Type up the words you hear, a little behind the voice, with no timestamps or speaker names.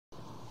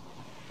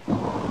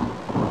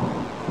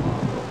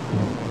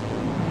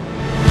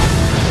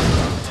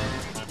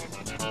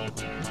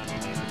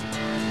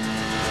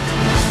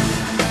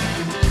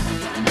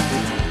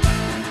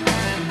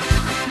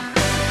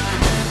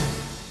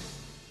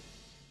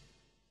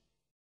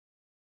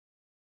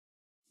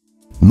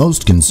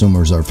Most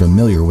consumers are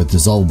familiar with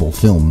dissolvable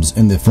films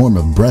in the form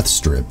of breath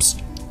strips,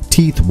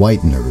 teeth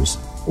whiteners,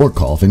 or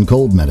cough and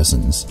cold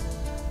medicines.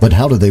 But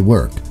how do they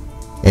work?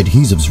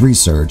 Adhesives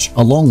Research,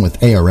 along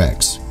with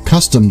ARX,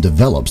 custom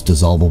develops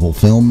dissolvable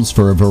films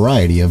for a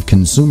variety of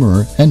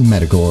consumer and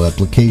medical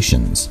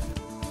applications.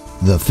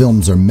 The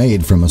films are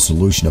made from a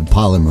solution of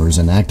polymers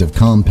and active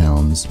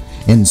compounds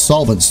in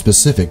solvents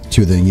specific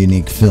to the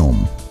unique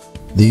film.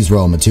 These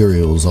raw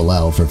materials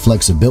allow for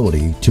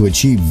flexibility to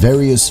achieve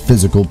various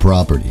physical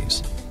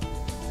properties.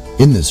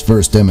 In this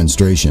first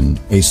demonstration,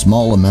 a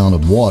small amount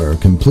of water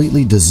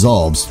completely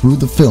dissolves through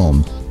the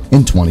film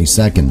in 20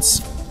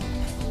 seconds.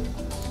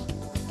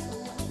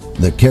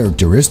 The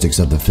characteristics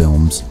of the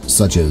films,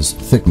 such as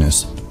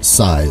thickness,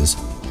 size,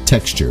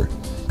 texture,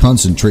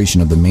 concentration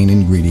of the main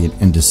ingredient,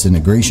 and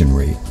disintegration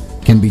rate,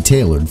 can be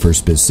tailored for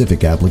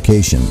specific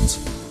applications.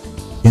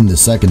 In the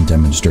second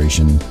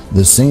demonstration,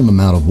 the same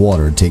amount of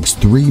water takes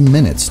 3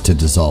 minutes to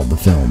dissolve the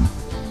film,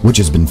 which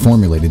has been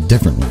formulated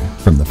differently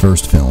from the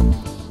first film.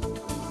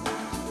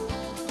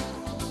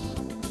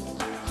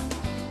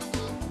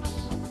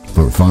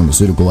 For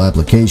pharmaceutical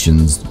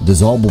applications,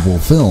 dissolvable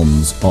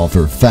films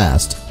offer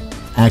fast,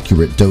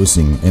 accurate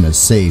dosing in a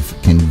safe,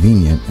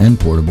 convenient, and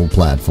portable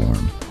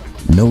platform.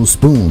 No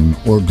spoon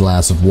or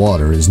glass of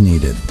water is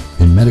needed.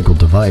 In medical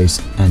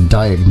device and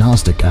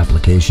diagnostic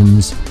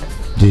applications,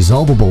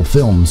 dissolvable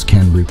films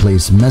can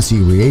replace messy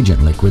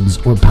reagent liquids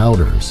or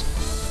powders.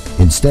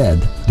 Instead,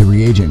 the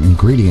reagent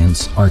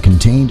ingredients are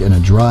contained in a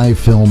dry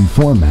film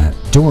format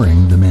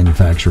during the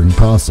manufacturing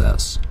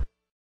process.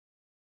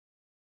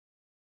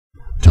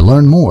 To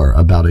learn more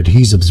about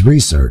Adhesives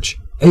Research,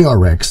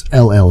 ARX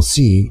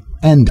LLC,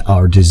 and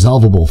our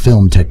dissolvable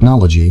film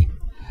technology,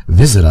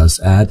 visit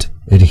us at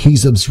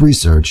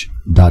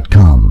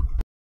adhesivesresearch.com.